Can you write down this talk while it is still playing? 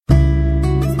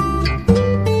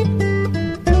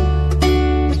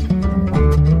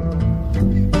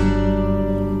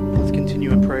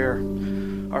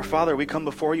Father, we come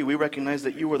before you. We recognize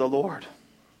that you are the Lord.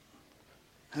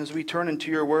 And as we turn into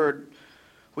your word,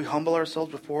 we humble ourselves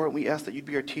before it. We ask that you'd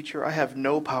be our teacher. I have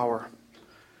no power.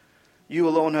 You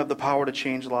alone have the power to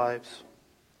change lives.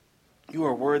 You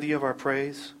are worthy of our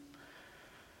praise.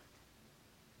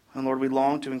 And Lord, we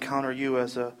long to encounter you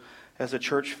as a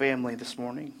church family this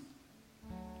morning.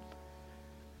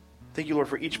 Thank you, Lord,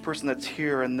 for each person that's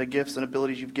here and the gifts and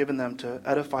abilities you've given them to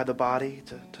edify the body,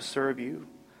 to serve you.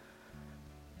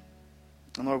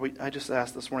 And Lord, I just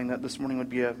ask this morning that this morning would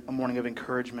be a morning of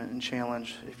encouragement and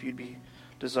challenge, if you'd be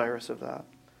desirous of that.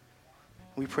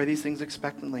 We pray these things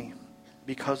expectantly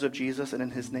because of Jesus and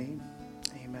in his name.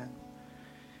 Amen.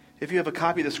 If you have a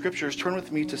copy of the scriptures, turn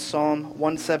with me to Psalm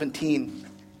 117.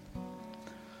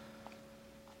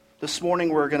 This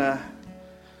morning we're going to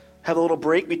have a little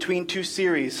break between two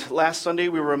series. Last Sunday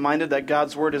we were reminded that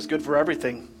God's word is good for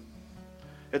everything.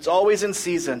 It's always in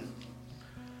season,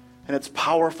 and it's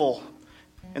powerful,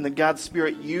 and that God's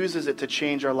Spirit uses it to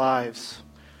change our lives.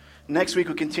 Next week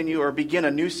we continue or begin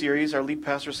a new series. Our lead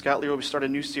pastor, Scott Lear, will start a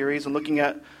new series and looking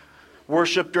at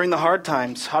worship during the hard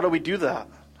times. How do we do that?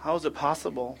 How is it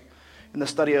possible in the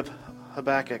study of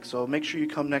Habakkuk? So make sure you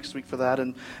come next week for that.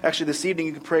 And actually this evening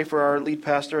you can pray for our lead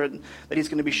pastor and that he's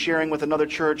going to be sharing with another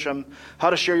church how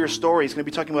to share your story. He's going to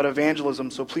be talking about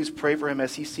evangelism, so please pray for him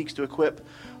as he seeks to equip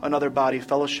another body,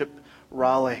 Fellowship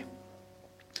Raleigh.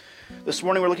 This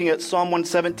morning we're looking at Psalm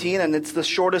 117, and it's the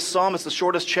shortest psalm. It's the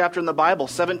shortest chapter in the Bible,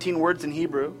 17 words in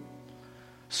Hebrew.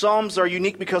 Psalms are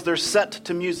unique because they're set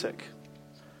to music.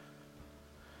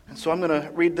 And so I'm going to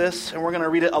read this, and we're going to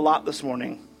read it a lot this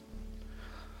morning.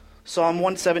 Psalm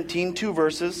 117, 2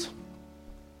 verses.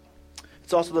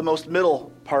 It's also the most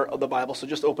middle part of the Bible, so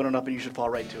just open it up and you should fall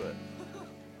right to it.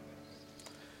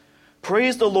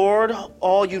 Praise the Lord,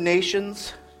 all you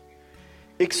nations.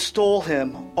 Extol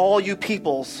him, all you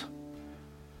peoples.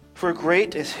 For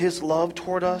great is his love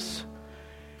toward us,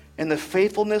 and the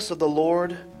faithfulness of the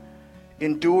Lord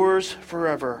endures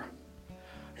forever.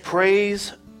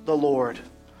 Praise the Lord.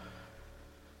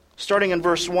 Starting in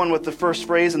verse 1 with the first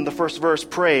phrase in the first verse,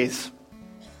 praise.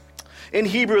 In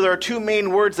Hebrew, there are two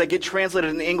main words that get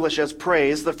translated in English as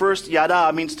praise. The first,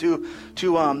 yada, means to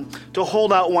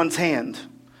hold out one's hand.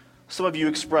 Some of you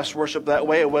express worship that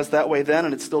way. It was that way then,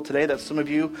 and it's still today, that some of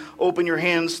you open your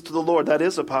hands to the Lord. That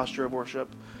is a posture of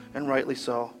worship, and rightly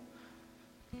so.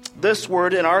 This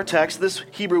word in our text, this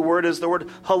Hebrew word, is the word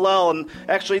Hallel. And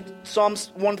actually,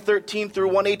 Psalms 113 through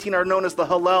 118 are known as the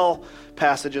Hallel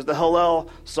passages, the Hallel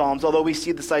Psalms, although we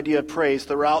see this idea of praise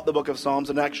throughout the book of Psalms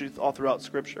and actually all throughout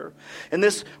Scripture. And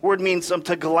this word means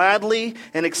to gladly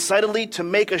and excitedly to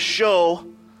make a show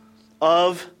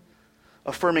of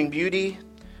affirming beauty,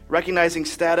 recognizing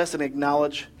status, and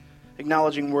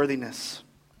acknowledging worthiness.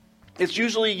 It's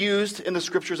usually used in the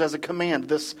Scriptures as a command,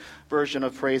 this version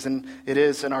of praise, and it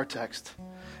is in our text.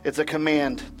 It's a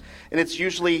command, and it's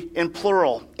usually in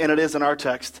plural, and it is in our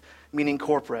text, meaning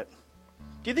corporate.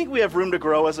 Do you think we have room to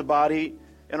grow as a body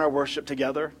in our worship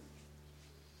together?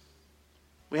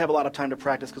 We have a lot of time to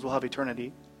practice because we'll have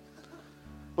eternity.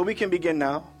 But we can begin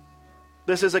now.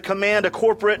 This is a command, a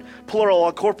corporate plural,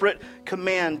 a corporate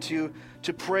command to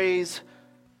praise,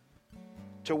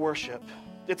 to worship.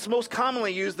 It's most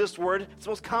commonly used, this word, it's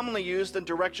most commonly used in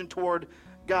direction toward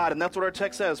God. And that's what our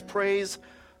text says. Praise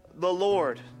the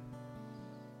Lord.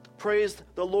 Praise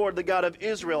the Lord, the God of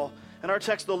Israel. In our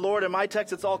text, the Lord, in my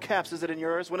text, it's all caps. Is it in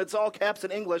yours? When it's all caps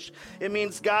in English, it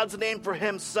means God's name for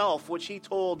himself, which he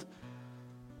told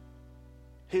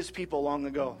his people long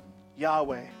ago.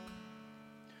 Yahweh.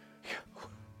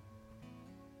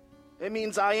 It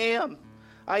means I am.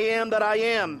 I am that I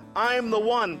am. I'm the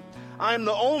one. I'm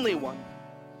the only one.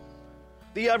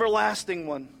 The everlasting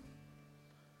one.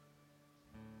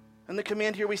 And the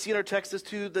command here we see in our text is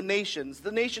to the nations.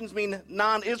 The nations mean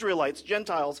non-Israelites,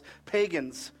 Gentiles,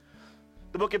 pagans.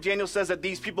 The book of Daniel says that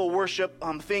these people worship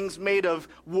things made of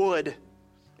wood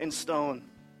and stone.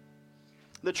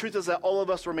 The truth is that all of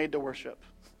us were made to worship.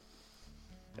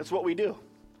 It's what we do.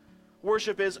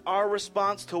 Worship is our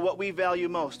response to what we value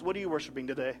most. What are you worshiping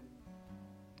today?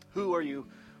 Who are you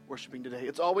worshiping today?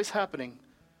 It's always happening.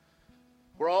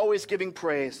 We're always giving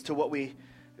praise to what we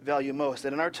value most.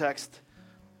 And in our text,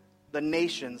 the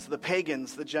nations, the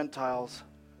pagans, the Gentiles,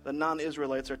 the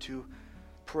non-Israelites are to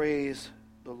praise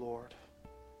the Lord.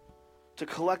 To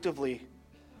collectively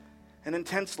and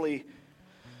intensely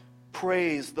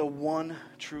praise the one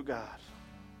true God.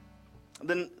 And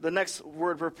then the next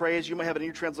word for praise, you might have it in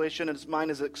your translation, and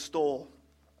mine is extol.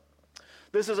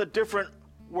 This is a different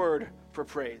word for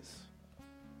praise.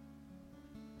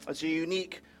 It's a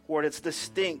unique word. It's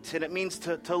distinct, and it means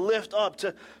to lift up,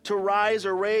 to rise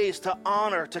or raise, to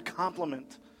honor, to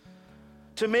compliment,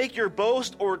 to make your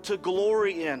boast or to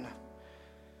glory in.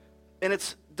 And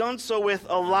it's done so with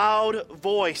a loud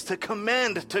voice, to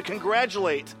commend, to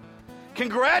congratulate.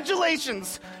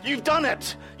 Congratulations, you've done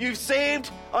it. You've saved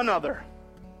another.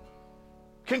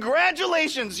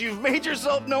 Congratulations, you've made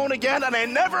yourself known again, and I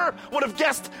never would have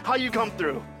guessed how you come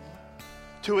through.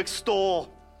 To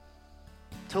extol,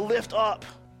 to lift up.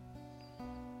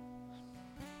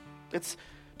 It's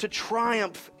to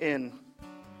triumph in.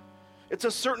 It's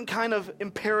a certain kind of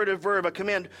imperative verb, a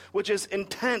command, which is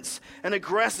intense and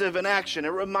aggressive in action. It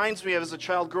reminds me of as a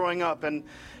child growing up and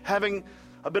having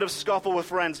a bit of scuffle with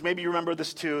friends. Maybe you remember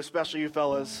this too, especially you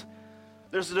fellas.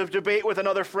 There's a debate with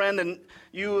another friend, and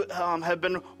you have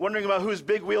been wondering about whose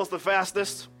big wheel's the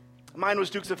fastest. Mine was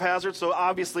Dukes of Hazzard, so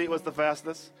obviously it was the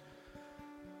fastest.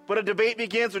 But a debate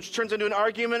begins, which turns into an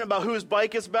argument about whose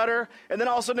bike is better, and then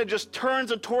all of a sudden it just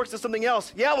turns and torques to something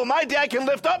else. Yeah, well, my dad can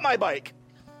lift up my bike.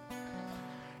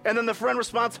 And then the friend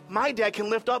responds, my dad can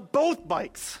lift up both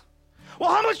bikes.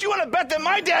 Well, how much do you want to bet that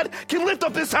my dad can lift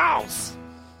up this house?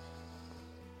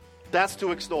 That's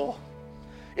to extol.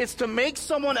 It's to make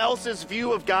someone else's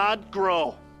view of God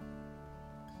grow.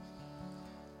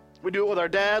 We do it with our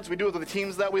dads. We do it with the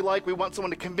teams that we like. We want someone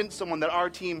to convince someone that our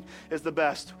team is the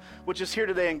best, which is here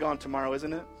today and gone tomorrow,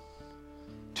 isn't it?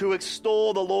 To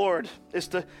extol the Lord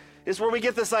is where we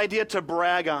get this idea to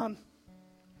brag on.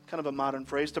 Kind of a modern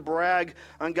phrase, to brag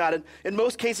on God. And in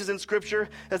most cases in Scripture,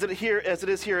 as it is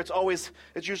here, it's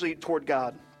usually toward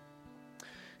God.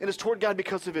 And it's toward God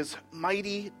because of his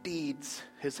mighty deeds,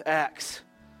 his acts.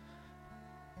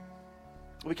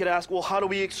 We could ask, well, how do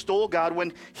we extol God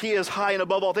when he is high and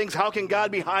above all things? How can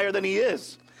God be higher than he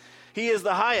is? He is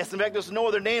the highest. In fact, there's no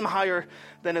other name higher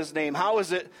than his name. How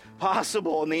is it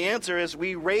possible? And the answer is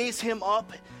we raise him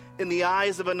up in the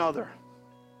eyes of another.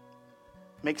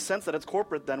 Makes sense that it's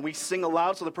corporate then. We sing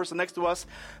aloud so the person next to us,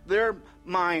 their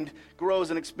mind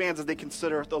grows and expands as they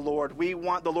consider the Lord. We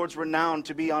want the Lord's renown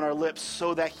to be on our lips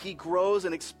so that he grows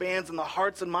and expands in the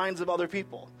hearts and minds of other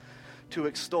people. To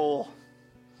extol,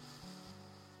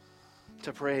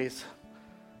 to praise,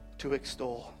 to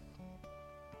extol.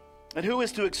 And who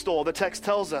is to extol? The text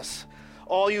tells us,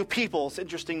 all you peoples.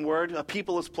 Interesting word. A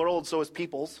people is plural, and so is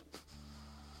peoples.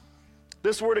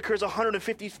 This word occurs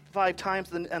 155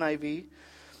 times in the NIV,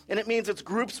 and it means it's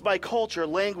groups by culture,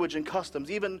 language, and customs,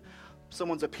 even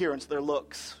someone's appearance, their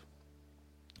looks.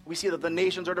 We see that the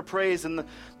nations are to praise and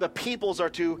the peoples are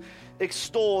to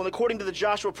extol. And according to the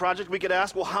Joshua Project, we could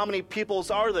ask, well, how many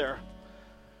peoples are there?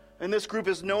 And this group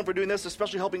is known for doing this,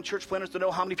 especially helping church planners to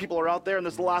know how many people are out there. And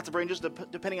there's lots of ranges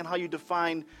depending on how you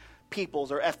define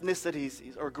peoples or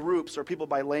ethnicities or groups or people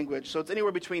by language. So it's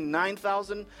anywhere between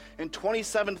 9,000 and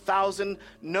 27,000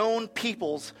 known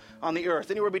peoples on the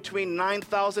earth. Anywhere between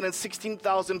 9,000 and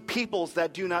 16,000 peoples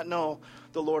that do not know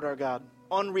the Lord our God.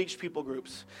 Unreached people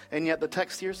groups. And yet the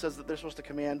text here says that they're supposed to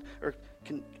command or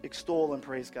can extol and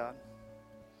praise God.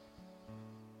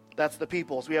 That's the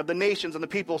peoples. We have the nations and the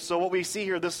peoples. So what we see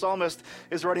here, this psalmist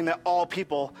is writing that all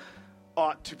people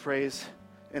ought to praise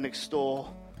and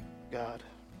extol God.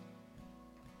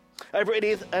 I've read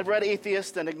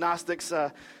atheists and agnostics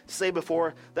say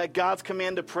before that God's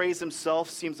command to praise himself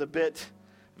seems a bit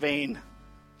vain.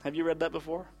 Have you read that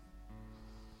before?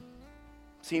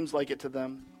 Seems like it to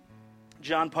them.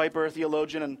 John Piper, a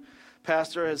theologian and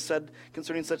pastor, has said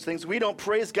concerning such things, we don't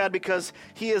praise God because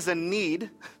he is in need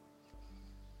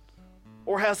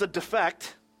or has a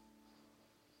defect.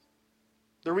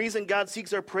 The reason God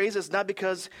seeks our praise is not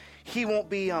because he won't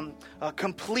be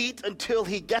complete until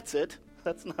he gets it.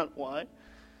 That's not why.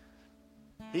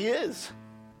 He is.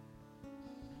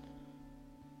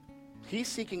 He's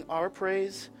seeking our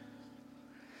praise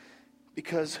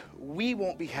because we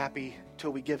won't be happy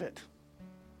till we give it.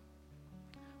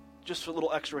 Just a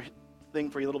little extra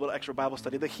thing for you, a little bit of extra Bible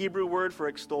study. The Hebrew word for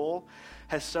extol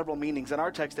has several meanings. In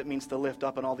our text, it means to lift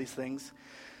up and all these things.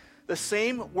 The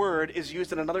same word is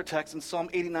used in another text in Psalm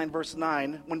 89, verse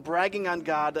 9, when bragging on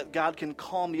God that God can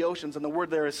calm the oceans, and the word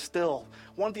there is still.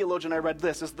 One theologian I read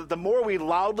this, is that the more we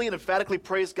loudly and emphatically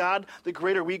praise God, the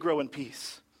greater we grow in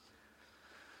peace.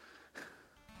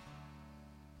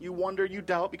 You wonder, you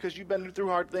doubt, because you've been through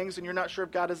hard things, and you're not sure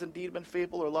if God has indeed been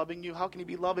faithful or loving you. How can he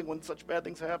be loving when such bad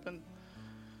things happen?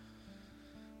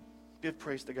 Give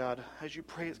praise to God. As you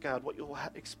praise God, what you'll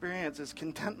experience is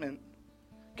contentment.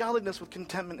 Godliness with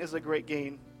contentment is a great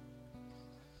gain.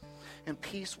 And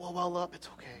peace will well up. It's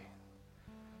okay.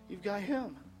 You've got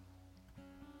him.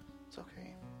 It's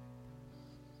okay.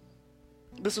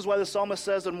 This is why the psalmist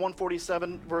says in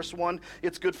 147, verse 1,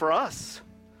 it's good for us.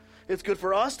 It's good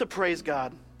for us to praise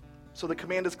God. So the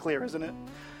command is clear, isn't it?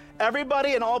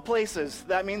 Everybody in all places,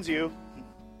 that means you,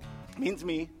 means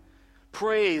me,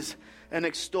 praise and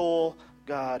extol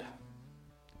God.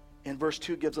 And verse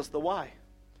 2 gives us the why.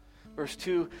 Verse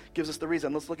 2 gives us the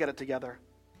reason. Let's look at it together.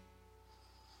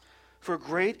 For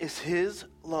great is his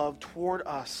love toward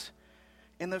us,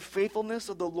 and the faithfulness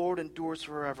of the Lord endures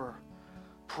forever.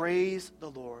 Praise the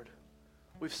Lord.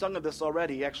 We've sung of this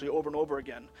already, actually over and over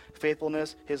again.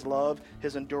 Faithfulness, his love,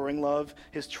 his enduring love,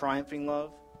 his triumphing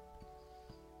love.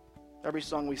 Every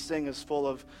song we sing is full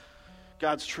of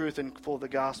God's truth and full of the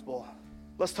gospel.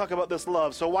 Let's talk about this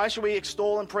love. So why should we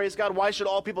extol and praise God? Why should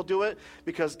all people do it?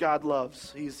 Because God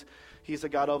loves. He's a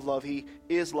God of love. He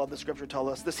is love, the scripture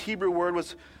tells us. This Hebrew word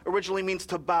originally means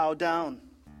to bow down.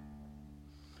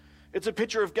 It's a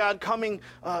picture of God coming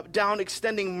down,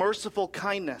 extending merciful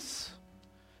kindness.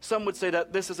 Some would say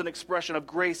that this is an expression of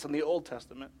grace in the Old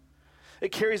Testament.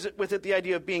 It carries with it the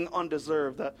idea of being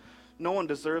undeserved, that no one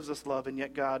deserves this love, and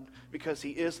yet God, because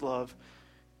he is love,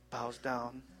 bows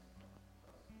down,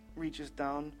 reaches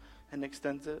down and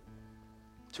extends it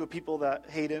to a people that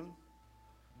hate him,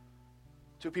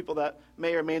 to people that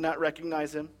may or may not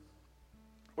recognize him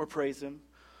or praise him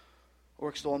or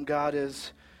extol him. God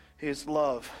is his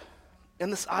love.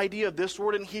 And this idea of this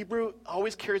word in Hebrew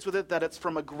always carries with it that it's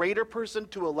from a greater person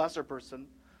to a lesser person.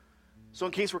 So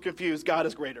in case we're confused, God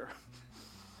is greater.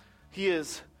 He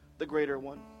is the greater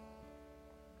one.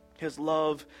 His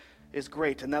love is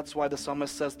great, and that's why the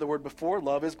psalmist says the word before,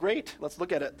 love is great. Let's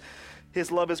look at it.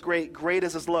 His love is great. Great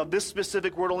is his love. This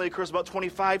specific word only occurs about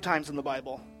 25 times in the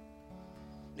Bible.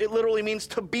 It literally means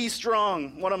to be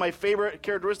strong. One of my favorite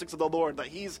characteristics of the Lord, that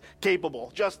he's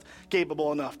capable, just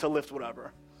capable enough to lift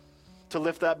whatever. To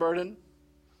lift that burden,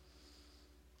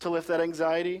 to lift that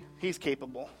anxiety, he's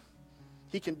capable.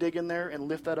 He can dig in there and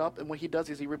lift that up, and what he does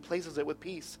is he replaces it with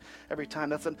peace every time.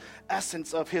 That's an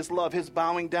essence of his love, his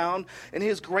bowing down, and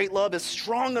his great love is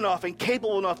strong enough and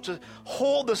capable enough to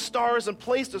hold the stars in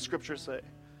place, the scriptures say.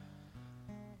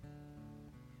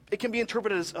 It can be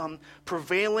interpreted as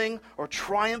prevailing or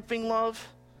triumphing love.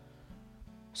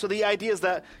 So the idea is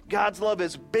that God's love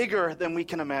is bigger than we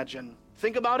can imagine.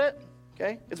 Think about it,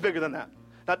 okay? It's bigger than that.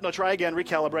 No, try again,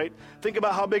 recalibrate. Think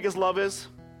about how big his love is.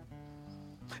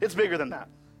 It's bigger than that.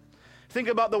 Think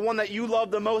about the one that you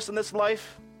love the most in this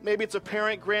life. Maybe it's a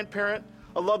parent, grandparent,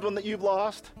 a loved one that you've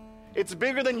lost. It's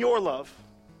bigger than your love.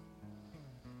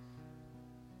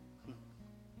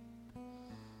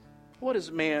 What is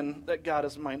man that God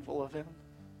is mindful of him?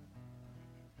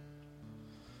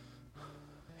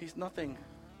 He's nothing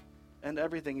and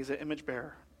everything. He's an image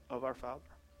bearer of our Father.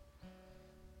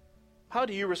 How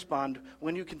do you respond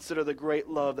when you consider the great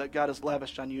love that God has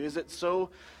lavished on you? Is it so...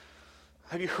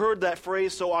 Have you heard that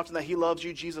phrase so often that he loves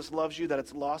you, Jesus loves you, that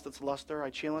it's lost its luster? I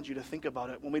challenge you to think about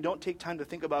it. When we don't take time to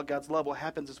think about God's love, what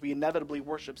happens is we inevitably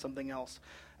worship something else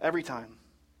every time.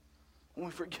 When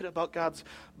we forget about God's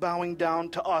bowing down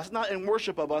to us, not in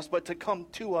worship of us, but to come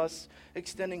to us,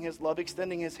 extending his love,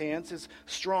 extending his hands, his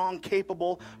strong,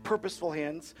 capable, purposeful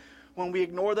hands. When we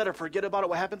ignore that or forget about it,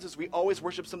 what happens is we always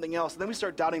worship something else. And then we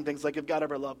start doubting things like if God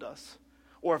ever loved us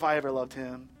or if I ever loved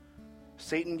him.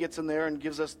 Satan gets in there and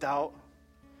gives us doubt.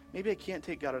 Maybe I can't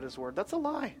take God at his word. That's a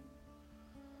lie.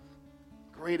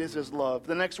 Great is his love.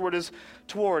 The next word is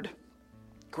toward.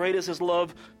 Great is his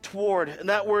love toward. And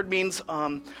that word means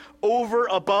over,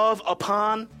 above,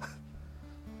 upon,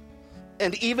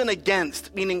 and even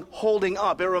against, meaning holding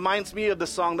up. It reminds me of the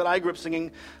song that I grew up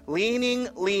singing, Leaning,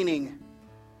 Leaning.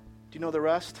 Do you know the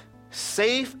rest?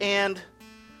 Safe and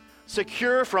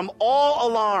secure from all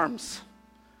alarms.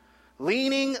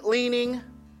 Leaning, leaning,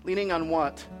 leaning on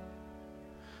what?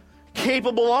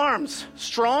 Capable arms,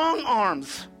 strong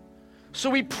arms. So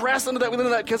we press into that within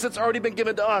that because it's already been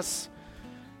given to us.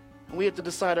 And we have to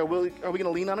decide, are we going to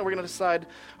lean on it? We're going to decide,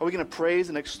 are we going to praise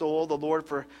and extol the Lord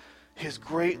for his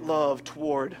great love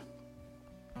toward?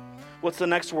 What's the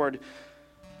next word?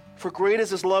 For great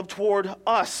is his love toward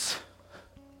us.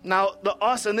 Now, the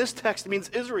us in this text means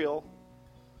Israel.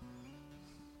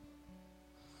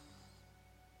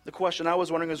 The question I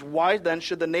was wondering is, why then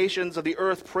should the nations of the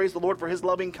earth praise the Lord for his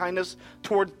loving kindness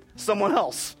toward someone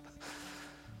else?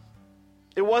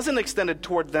 It wasn't extended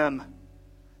toward them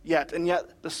yet, and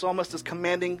yet the psalmist is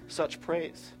commanding such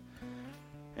praise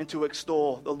and to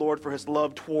extol the Lord for his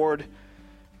love toward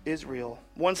Israel.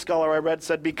 One scholar I read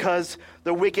said, because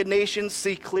the wicked nations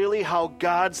see clearly how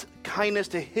God's kindness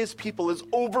to his people is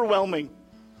overwhelming.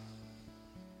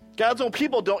 God's own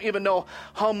people don't even know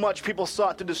how much people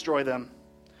sought to destroy them.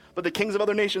 But the kings of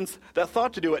other nations that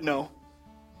thought to do it know.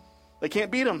 They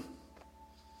can't beat him.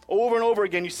 Over and over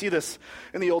again, you see this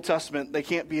in the Old Testament. They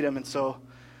can't beat him, and so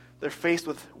they're faced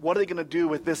with what are they going to do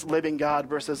with this living God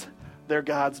versus their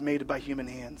gods made by human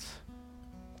hands.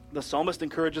 The psalmist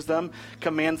encourages them,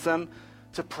 commands them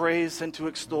to praise and to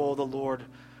extol the Lord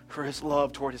for his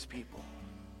love toward his people.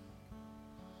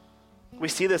 We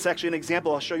see this actually an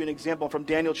example. I'll show you an example from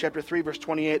Daniel chapter 3, verse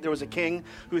 28. There was a king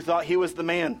who thought he was the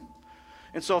man.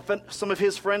 And so some of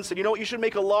his friends said, you know what, you should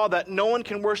make a law that no one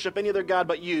can worship any other God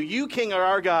but you. You, king, are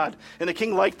our God. And the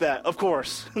king liked that, of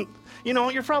course. You know,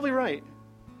 you're probably right.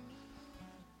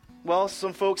 Well,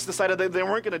 some folks decided that they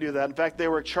weren't going to do that. In fact, they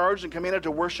were charged and commanded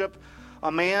to worship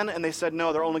a man, and they said,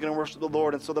 no, they're only going to worship the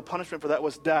Lord. And so the punishment for that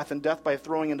was death, and death by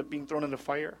being thrown into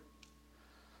fire.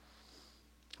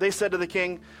 They said to the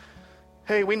king,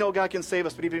 hey, we know God can save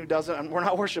us, but even if he doesn't, we're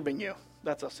not worshiping you.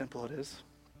 That's how simple it is.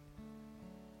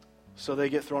 So they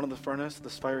get thrown in the furnace,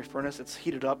 this fiery furnace. It's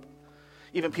heated up.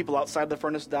 Even people outside the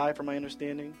furnace die, from my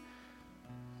understanding.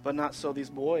 But not so these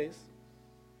boys.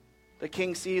 The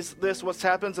king sees this, what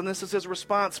happens, and this is his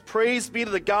response. Praise be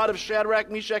to the God of Shadrach,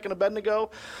 Meshach, and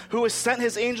Abednego, who has sent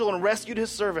his angel and rescued his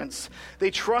servants. They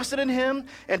trusted in him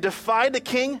and defied the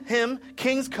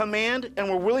king's command, and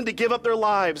were willing to give up their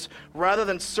lives rather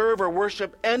than serve or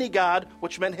worship any god,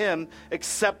 which meant him,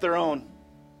 except their own.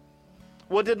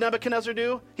 What did Nebuchadnezzar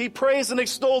do? He praised and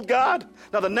extolled God.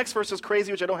 Now the next verse is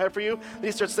crazy, which I don't have for you. He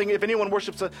starts saying if anyone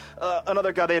worships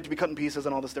another god, they have to be cut in pieces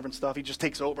and all this different stuff. He just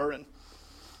takes over. And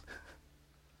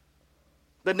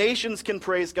the nations can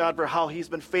praise God for how he's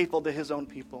been faithful to his own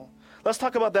people. Let's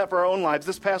talk about that for our own lives.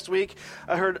 This past week,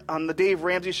 I heard on the Dave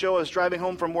Ramsey show, I was driving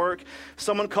home from work,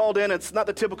 someone called in. It's not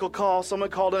the typical call. Someone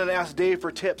called in and asked Dave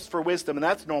for tips for wisdom, and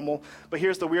that's normal. But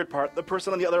here's the weird part. The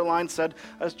person on the other line said,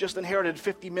 I just inherited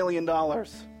 $50 million. I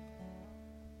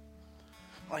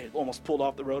almost pulled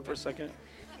off the road for a second.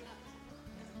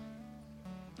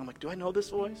 I'm like, do I know this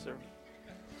voice? Or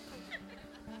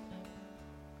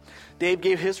Dave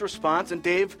gave his response, and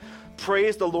Dave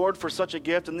praised the Lord for such a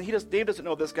gift. And Dave doesn't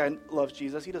know this guy loves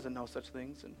Jesus. He doesn't know such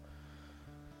things. And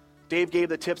Dave gave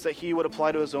the tips that he would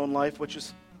apply to his own life, which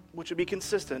would be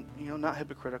consistent, not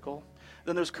hypocritical.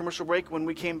 Then there's commercial break. When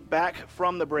we came back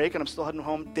from the break, and I'm still heading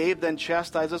home, Dave then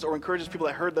chastises or encourages people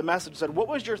that heard the message, said, what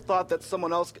was your thought that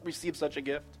someone else received such a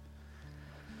gift?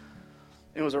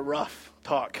 It was a rough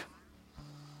talk.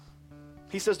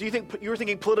 He says, do you think you were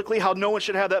thinking politically how no one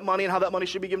should have that money and how that money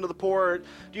should be given to the poor? Or do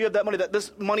you have that money that this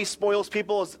money spoils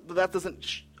people? That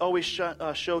doesn't always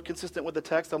show consistent with the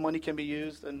text how money can be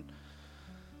used. And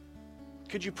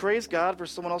could you praise God for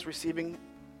someone else receiving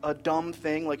a dumb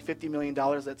thing like $50 million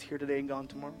that's here today and gone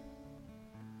tomorrow?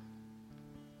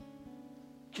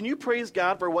 Can you praise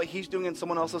God for what he's doing in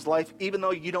someone else's life even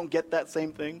though you don't get that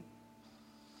same thing?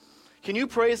 Can you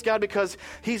praise God because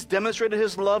he's demonstrated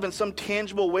his love in some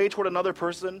tangible way toward another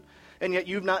person, and yet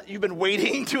you've been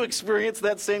waiting to experience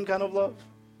that same kind of love?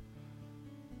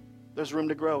 There's room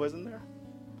to grow, isn't there?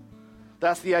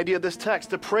 That's the idea of this text,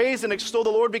 to praise and extol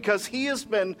the Lord because he has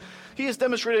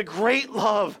demonstrated great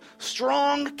love,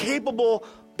 strong, capable,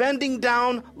 bending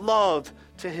down love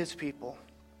to his people.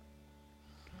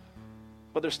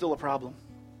 But there's still a problem.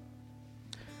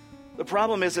 The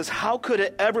problem is how could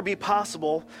it ever be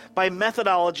possible by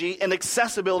methodology and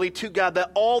accessibility to God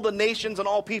that all the nations and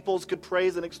all peoples could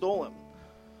praise and extol him?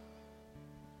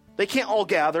 They can't all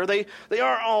gather. They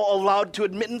aren't all allowed to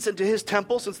admittance into his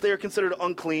temple since they are considered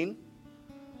unclean.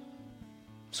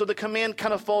 So the command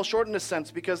kind of falls short in a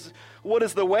sense because what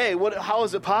is the way? How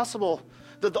is it possible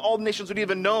that all nations would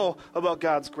even know about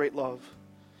God's great love?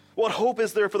 What hope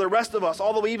is there for the rest of us,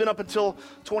 all the way even up until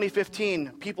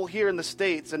 2015, people here in the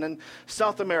States and in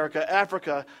South America,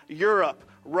 Africa, Europe,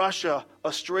 Russia,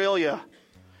 Australia,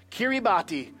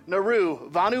 Kiribati,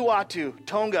 Nauru, Vanuatu,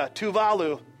 Tonga,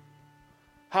 Tuvalu?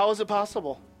 How is it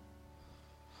possible?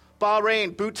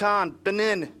 Bahrain, Bhutan,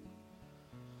 Benin.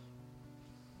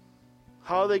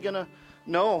 How are they going to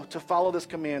know to follow this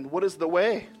command? What is the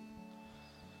way?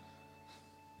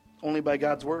 Only by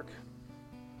God's work.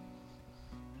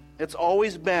 It's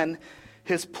always been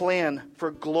his plan for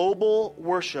global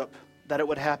worship that it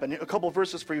would happen. A couple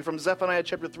verses for you from Zephaniah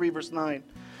chapter 3, verse 9.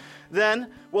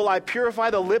 Then will I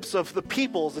purify the lips of the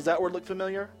peoples. Does that word look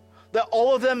familiar? That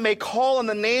all of them may call on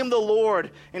the name of the Lord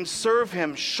and serve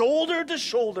him shoulder to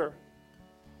shoulder.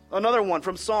 Another one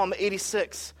from Psalm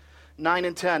 86, 9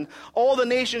 and 10. All the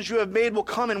nations you have made will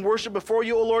come and worship before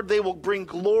you, O Lord. They will bring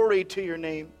glory to your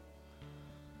name.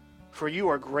 For you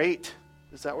are great.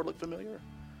 Does that word look familiar?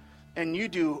 And you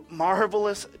do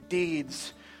marvelous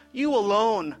deeds. You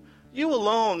alone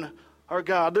are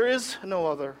God. There is no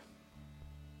other.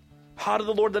 How did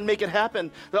the Lord then make it happen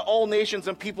that all nations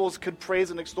and peoples could praise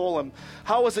and extol him?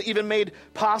 How was it even made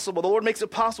possible? The Lord makes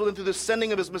it possible then through the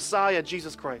sending of his Messiah,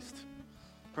 Jesus Christ.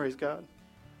 Praise God.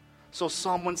 So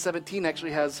Psalm 117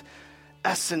 actually has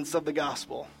essence of the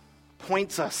gospel.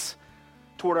 Points us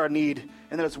toward our need,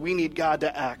 and that is we need God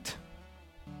to act.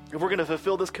 If we're going to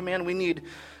fulfill this command, we need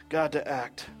God to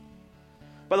act.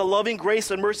 By the loving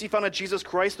grace and mercy found in Jesus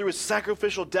Christ through his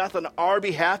sacrificial death on our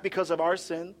behalf because of our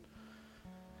sin,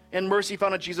 and mercy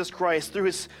found in Jesus Christ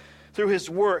through his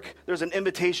work, there's an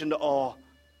invitation to all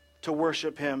to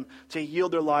worship him, to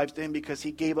yield their lives to him because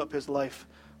he gave up his life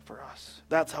for us.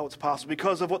 That's how it's possible.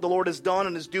 Because of what the Lord has done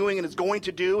and is doing and is going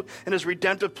to do in his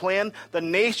redemptive plan, the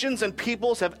nations and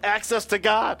peoples have access to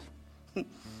God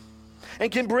and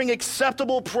can bring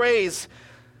acceptable praise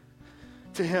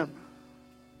to him.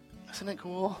 Isn't it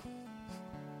cool?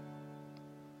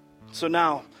 So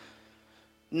now,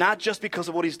 not just because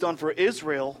of what he's done for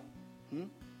Israel,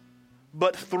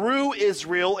 but through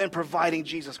Israel in providing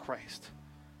Jesus Christ,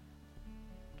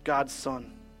 God's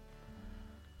Son,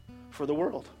 for the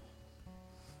world.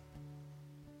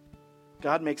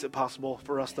 God makes it possible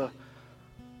for us to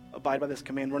abide by this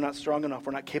command. We're not strong enough.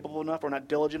 We're not capable enough. We're not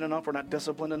diligent enough. We're not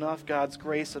disciplined enough. God's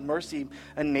grace and mercy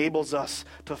enables us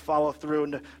to follow through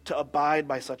and to abide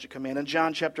by such a command. In 1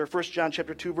 John chapter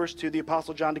 2, verse 2, the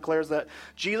Apostle John declares that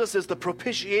Jesus is the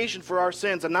propitiation for our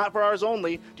sins, and not for ours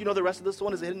only. Do you know the rest of this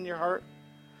one is hidden in your heart?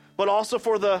 But also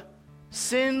for the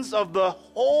sins of the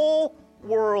whole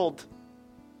world.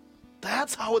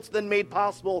 That's how it's then made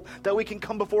possible that we can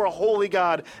come before a holy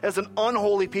God as an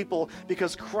unholy people,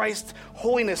 because Christ's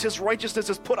holiness, his righteousness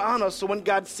is put on us. So when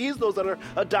God sees those that are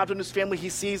adopted in his family, he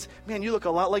sees, man, you look a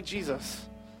lot like Jesus.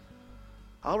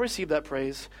 I'll receive that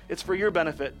praise. It's for your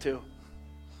benefit too.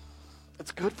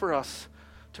 It's good for us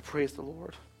to praise the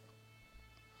Lord.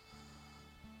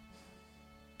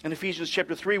 In Ephesians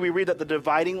chapter 3, we read that the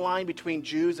dividing line between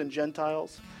Jews and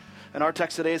Gentiles, and our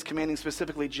text today is commanding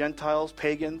specifically Gentiles,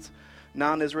 pagans,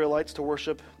 non-Israelites to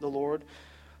worship the Lord,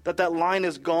 that line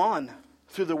is gone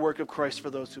through the work of Christ for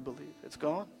those who believe. It's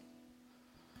gone.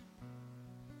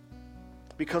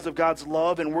 Because of God's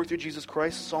love and work through Jesus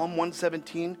Christ, Psalm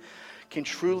 117 can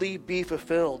truly be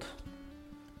fulfilled.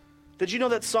 Did you know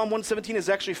that Psalm 117 is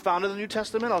actually found in the New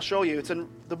Testament? I'll show you. It's in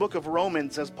the book of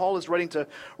Romans, as Paul is writing to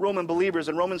Roman believers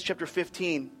in Romans chapter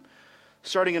 15,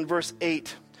 starting in verse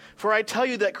 8. For I tell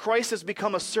you that Christ has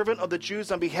become a servant of the Jews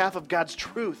on behalf of God's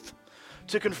truth,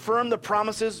 to confirm the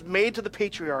promises made to the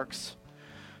patriarchs,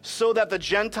 so that the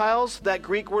Gentiles, that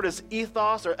Greek word is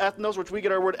ethos or ethnos, which we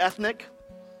get our word ethnic,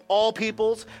 all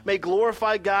peoples may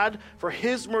glorify God for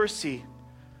his mercy.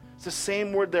 It's the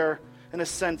same word there in a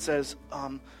sense as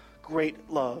great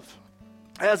love.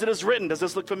 As it is written, does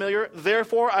this look familiar?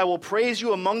 Therefore I will praise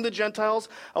you among the Gentiles.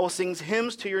 I will sing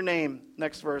hymns to your name.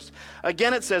 Next verse.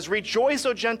 Again it says, rejoice,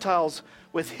 O Gentiles,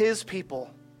 with his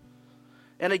people.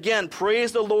 And again,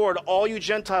 praise the Lord, all you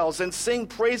Gentiles, and sing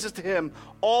praises to him,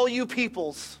 all you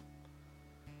peoples.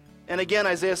 And again,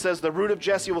 Isaiah says, the root of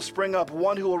Jesse will spring up,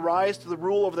 one who will rise to the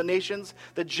rule over the nations.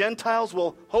 The Gentiles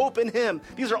will hope in him.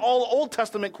 These are all Old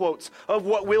Testament quotes of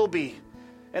what will be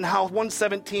and how Psalm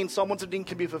 117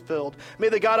 can be fulfilled. May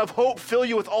the God of hope fill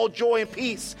you with all joy and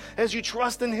peace as you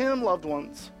trust in him, loved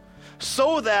ones,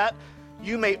 so that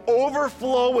you may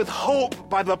overflow with hope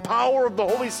by the power of the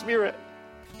Holy Spirit.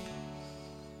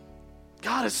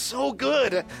 God is so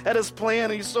good at his plan,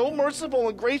 and he's so merciful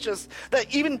and gracious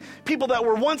that even people that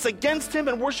were once against him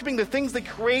and worshiping the things that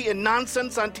create and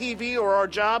nonsense on TV or our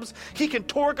jobs, he can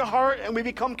torque a heart and we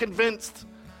become convinced.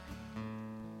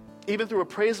 Even through a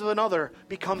praise of another,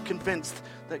 become convinced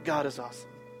that God is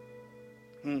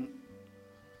awesome.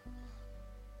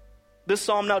 This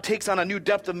psalm now takes on a new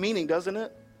depth of meaning, doesn't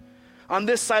it? On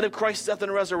this side of Christ's death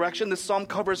and resurrection, this psalm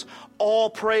covers all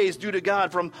praise due to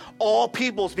God from all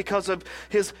peoples because of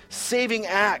his saving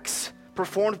acts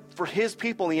performed for his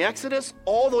people in the Exodus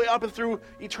all the way up and through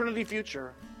eternity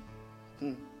future.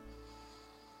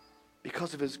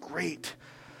 Because of his great,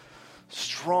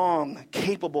 strong,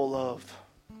 capable love,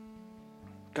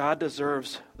 God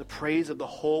deserves the praise of the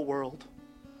whole world.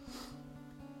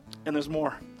 And there's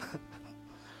more.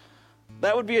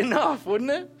 That would be enough,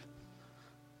 wouldn't it?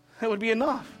 That would be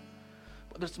enough.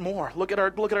 But there's more. Look at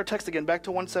our text again, back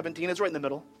to 117. It's right in the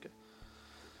middle. Okay.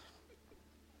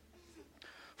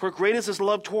 For great is his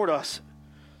love toward us.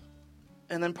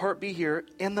 And then part B here,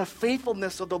 and the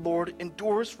faithfulness of the Lord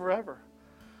endures forever.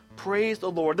 Praise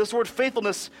the Lord. This word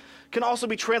faithfulness can also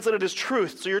be translated as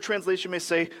truth. So your translation may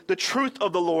say, the truth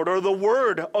of the Lord, or the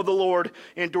word of the Lord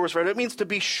endures forever. It means to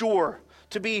be sure,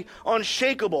 to be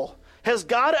unshakable. Has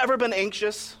God ever been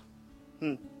anxious?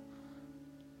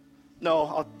 No,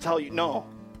 I'll tell you, no.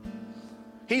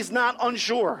 He's not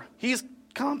unsure. He's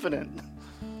confident.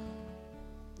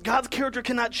 God's character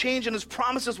cannot change and his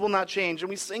promises will not change. And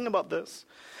we sing about this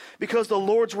because the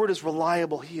Lord's word is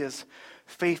reliable. He is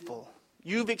faithful.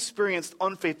 You've experienced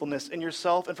unfaithfulness in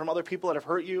yourself and from other people that have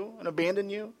hurt you and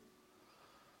abandoned you.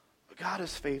 But God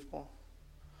is faithful.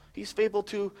 He's faithful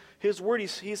to his word.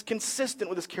 He's consistent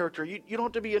with his character. You don't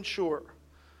have to be unsure.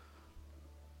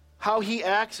 How he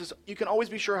acts is, you can always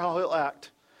be sure how he'll act.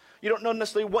 You don't know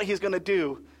necessarily what he's going to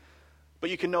do,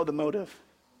 but you can know the motive.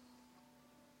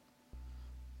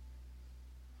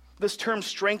 This term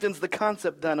strengthens the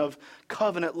concept then of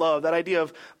covenant love. That idea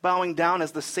of bowing down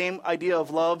is the same idea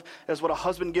of love as what a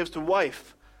husband gives to a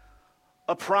wife.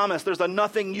 A promise. There's a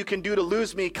nothing you can do to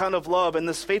lose me kind of love, and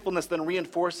this faithfulness then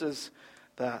reinforces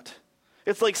that.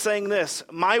 It's like saying this,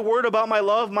 my word about my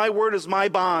love, my word is my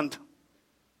bond.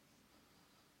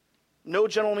 No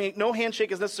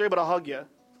handshake is necessary, but I'll hug you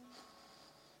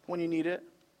when you need it.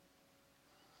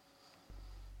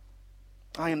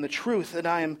 I am the truth, and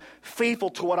I am faithful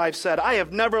to what I've said. I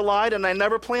have never lied, and I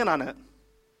never plan on it.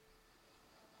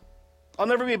 I'll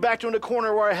never be backed into a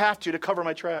corner where I have to cover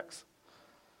my tracks.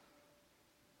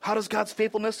 How does God's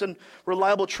faithfulness and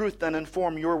reliable truth then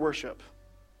inform your worship?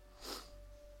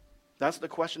 That's the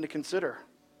question to consider.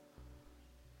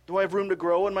 Do I have room to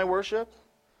grow in my worship?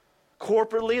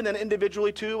 Corporately and then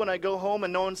individually too, when I go home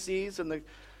and no one sees in the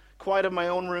quiet of my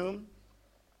own room?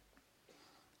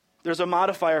 There's a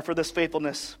modifier for this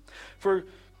faithfulness.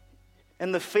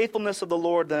 And the faithfulness of the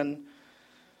Lord then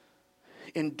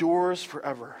endures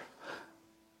forever.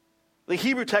 The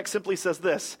Hebrew text simply says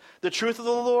this, the truth of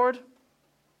the Lord,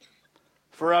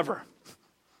 forever.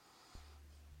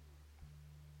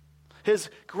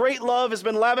 His great love has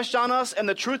been lavished on us, and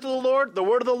the truth of the Lord, the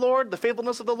word of the Lord, the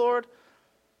faithfulness of the Lord,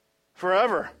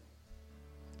 forever.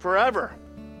 Forever.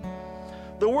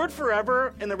 The word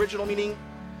forever in the original meaning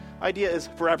idea is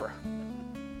forever.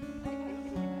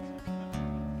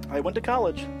 I went to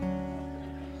college.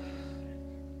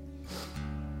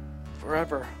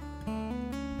 Forever.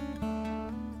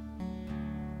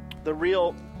 The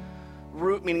real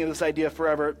root meaning of this idea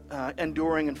forever,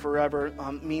 enduring and forever,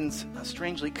 means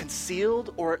strangely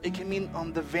concealed, or it can mean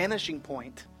the vanishing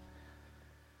point.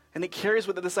 And it carries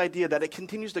with it this idea that it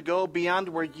continues to go beyond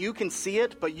where you can see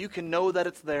it, but you can know that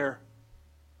it's there.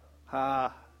 I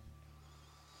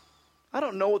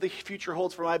don't know what the future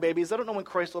holds for my babies. I don't know when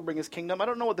Christ will bring his kingdom. I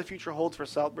don't know what the future holds for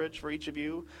Southbridge, for each of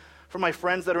you, for my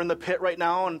friends that are in the pit right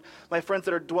now, and my friends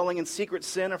that are dwelling in secret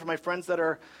sin, or for my friends that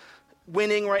are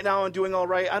winning right now and doing all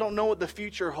right. I don't know what the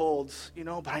future holds,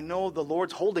 but I know the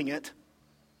Lord's holding it.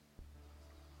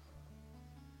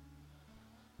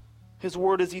 His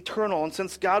word is eternal, and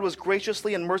since God was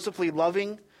graciously and mercifully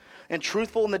loving and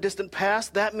truthful in the distant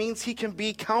past, that means he can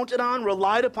be counted on,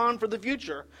 relied upon for the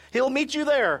future. He'll meet you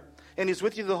there, and he's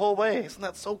with you the whole way. Isn't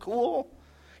that so cool?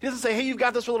 He doesn't say, hey, you've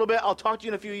got this for a little bit, I'll talk to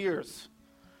you in a few years.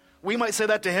 We might say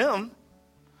that to him.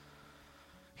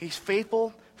 He's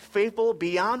faithful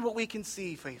beyond what we can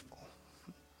see, faithful.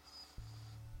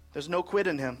 There's no quit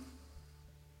in him.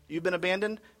 You've been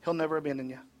abandoned, he'll never abandon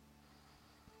you.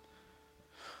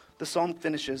 The psalm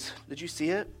finishes, did you see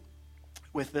it?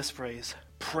 With this phrase,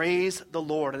 praise the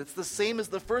Lord. And it's the same as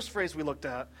the first phrase we looked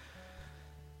at.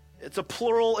 It's a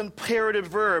plural imperative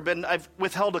verb, and I've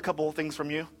withheld a couple of things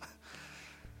from you.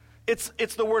 It's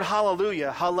the word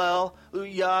hallelujah.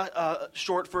 Hallelujah,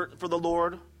 short for the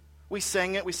Lord. We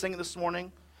sang it this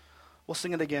morning. We'll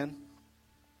sing it again.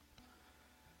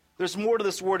 There's more to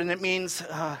this word, and it means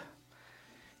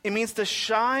to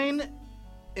shine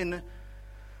in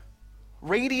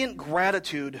radiant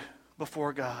gratitude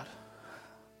before God.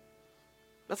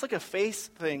 That's like a face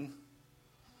thing.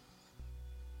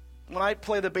 When I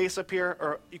play the bass up here,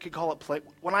 or you could call it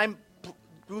when I'm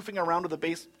goofing around with the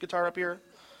bass guitar up here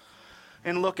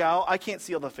and look out, I can't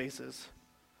see all the faces.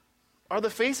 Are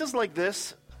the faces like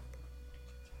this?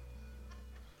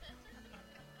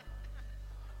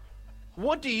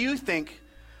 What do you think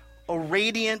a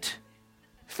radiant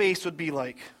face would be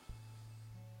like?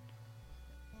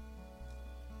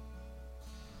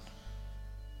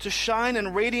 To shine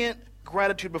in radiant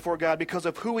gratitude before God because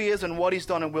of who he is and what he's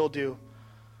done and will do.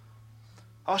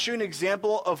 I'll show you an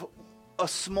example of a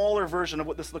smaller version of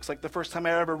what this looks like the first time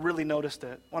I ever really noticed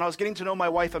it. When I was getting to know my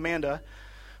wife, Amanda,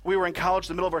 we were in college in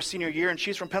the middle of our senior year, and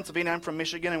she's from Pennsylvania, I'm from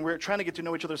Michigan, and we were trying to get to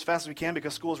know each other as fast as we can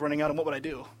because school's running out, and what would I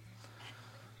do?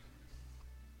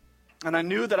 And I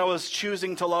knew that I was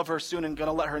choosing to love her soon and going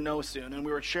to let her know soon, and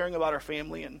we were sharing about our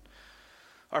family and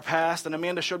our past, and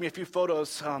Amanda showed me a few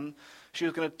photos. She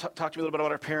was going to talk to me a little bit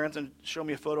about her parents and show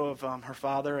me a photo of her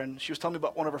father, and she was telling me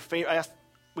about one of her favorite. I asked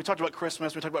we talked about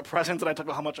Christmas, we talked about presents, and I talked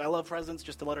about how much I love presents,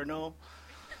 just to let her know.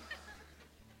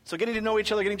 So getting to know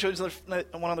each other, getting to know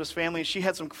one another's family. She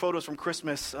had some photos from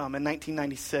Christmas in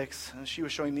 1996, and she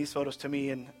was showing these photos to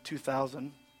me in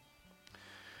 2000.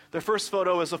 The first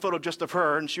photo is a photo just of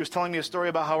her, and she was telling me a story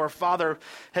about how her father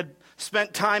had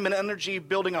spent time and energy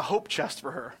building a hope chest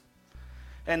for her.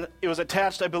 And it was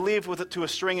attached, I believe, to a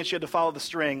string, and she had to follow the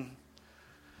string.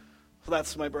 So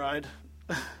that's my bride.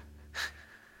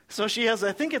 So she has,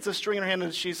 I think it's a string in her hand,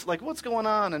 and she's like, what's going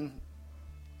on? And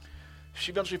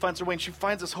she eventually finds her way, and she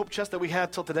finds this hope chest that we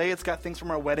had till today. It's got things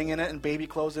from our wedding in it and baby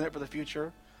clothes in it for the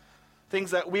future.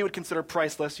 Things that we would consider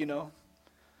priceless, you know.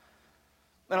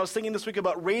 And I was thinking this week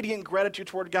about radiant gratitude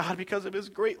toward God because of his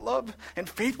great love and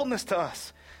faithfulness to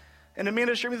us. And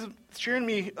Amanda sharing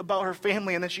me about her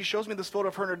family, and then she shows me this photo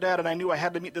of her and her dad, and I knew I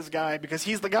had to meet this guy because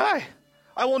he's the guy.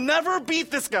 I will never beat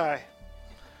this guy.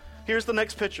 Here's the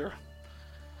next picture.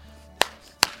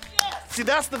 Yes. See,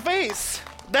 that's the face.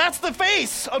 That's the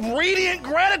face of radiant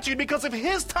gratitude because of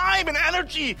his time and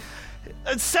energy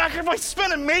and sacrifice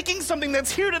spent in making something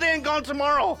that's here today and gone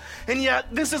tomorrow. And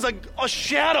yet, this is a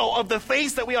shadow of the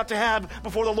face that we ought to have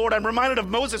before the Lord. I'm reminded of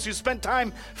Moses, who spent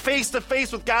time face to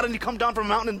face with God, and he'd come down from a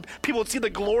mountain and people would see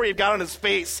the glory of God on his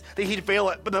face, that he'd veil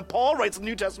it. But then Paul writes in the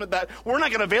New Testament that we're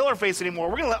not going to veil our face anymore.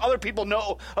 We're going to let other people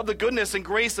know of the goodness and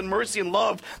grace and mercy and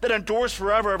love that endures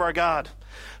forever of our God.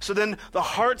 So then the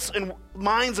hearts and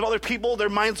minds of other people, their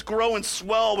minds grow and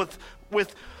swell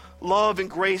with love and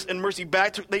grace and mercy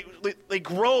back to, they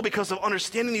grow because of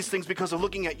understanding these things, because of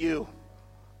looking at you.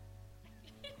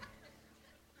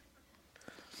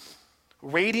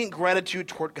 Radiant gratitude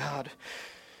toward God.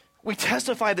 We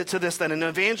testify to this then in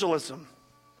evangelism.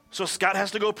 So Scott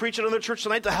has to go preach at another church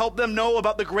tonight to help them know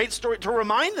about the great story, to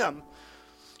remind them.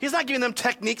 He's not giving them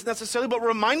techniques necessarily, but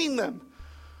reminding them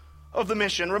of the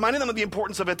mission, reminding them of the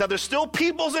importance of it, that there's still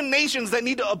peoples and nations that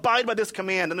need to abide by this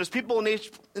command, and there's people and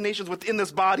nations within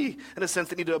this body, in a sense,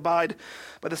 that need to abide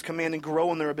by this command and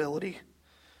grow in their ability.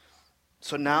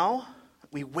 So now,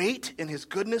 we wait in his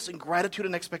goodness and gratitude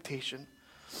and expectation.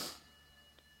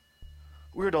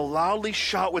 We're to loudly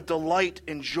shout with delight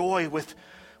and joy,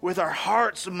 with our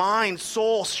hearts, mind,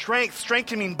 soul, strength. Strength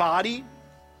can mean body.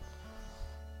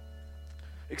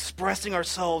 Expressing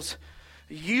ourselves,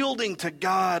 yielding to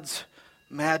God's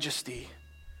majesty.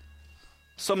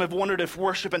 Some have wondered if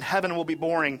worship in heaven will be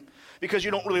boring because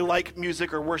you don't really like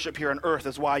music or worship here on earth,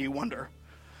 is why you wonder.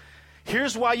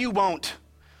 Here's why you won't.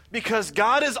 Because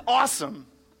God is awesome.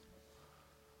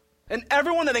 And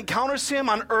everyone that encounters him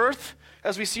on earth,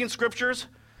 as we see in scriptures,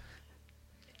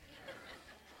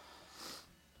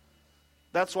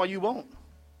 that's why you won't.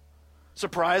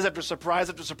 Surprise after surprise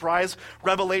after surprise,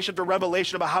 revelation after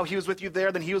revelation about how he was with you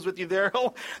there, then he was with you there.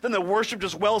 Oh, then the worship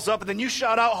just wells up, and then you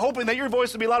shout out, hoping that your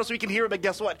voice will be louder so he can hear it. But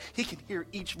guess what? He can hear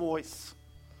each voice.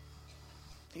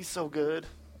 He's so good.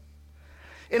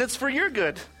 And it's for your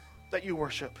good that you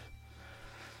worship.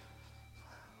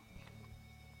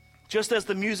 Just as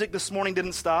the music this morning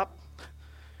didn't stop,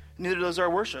 neither does our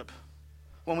worship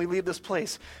when we leave this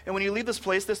place. And when you leave this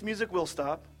place, this music will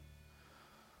stop.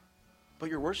 But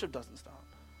your worship doesn't stop.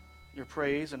 Your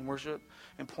praise and worship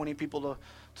and pointing people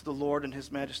to the Lord and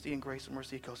his majesty and grace and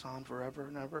mercy goes on forever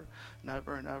and ever and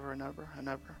ever and ever and ever and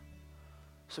ever.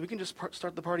 So we can just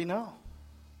start the party now.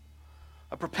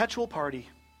 A perpetual party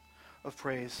of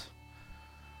praise.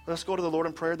 Let's go to the Lord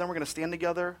in prayer. Then we're going to stand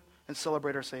together and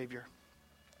celebrate our Savior.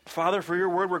 Father, for your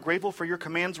word, we're grateful. For your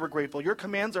commands, we're grateful. Your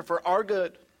commands are for our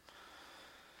good.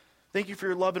 Thank you for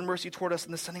your love and mercy toward us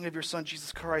in the sending of your Son,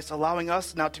 Jesus Christ, allowing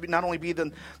us now to not only be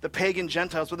the pagan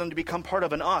Gentiles, but them to become part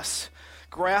of an us,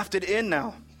 grafted in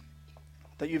now,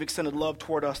 that you've extended love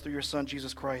toward us through your Son,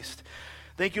 Jesus Christ.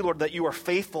 Thank you, Lord, that you are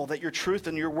faithful, that your truth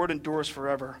and your word endures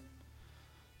forever.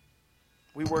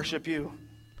 We worship you,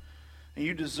 and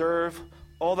you deserve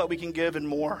all that we can give and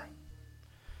more.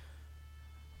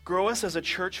 Grow us as a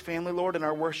church family, Lord, in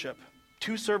our worship.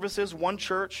 2 services, 1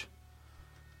 church.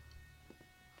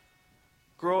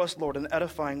 Grow us, Lord, in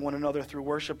edifying one another through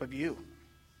worship of you,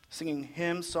 singing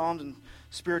hymns, psalms, and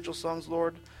spiritual songs,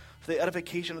 Lord, for the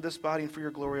edification of this body and for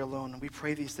your glory alone. And we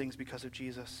pray these things because of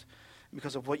Jesus,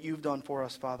 because of what you've done for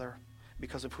us, Father,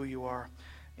 because of who you are.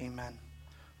 Amen.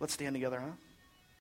 Let's stand together, huh?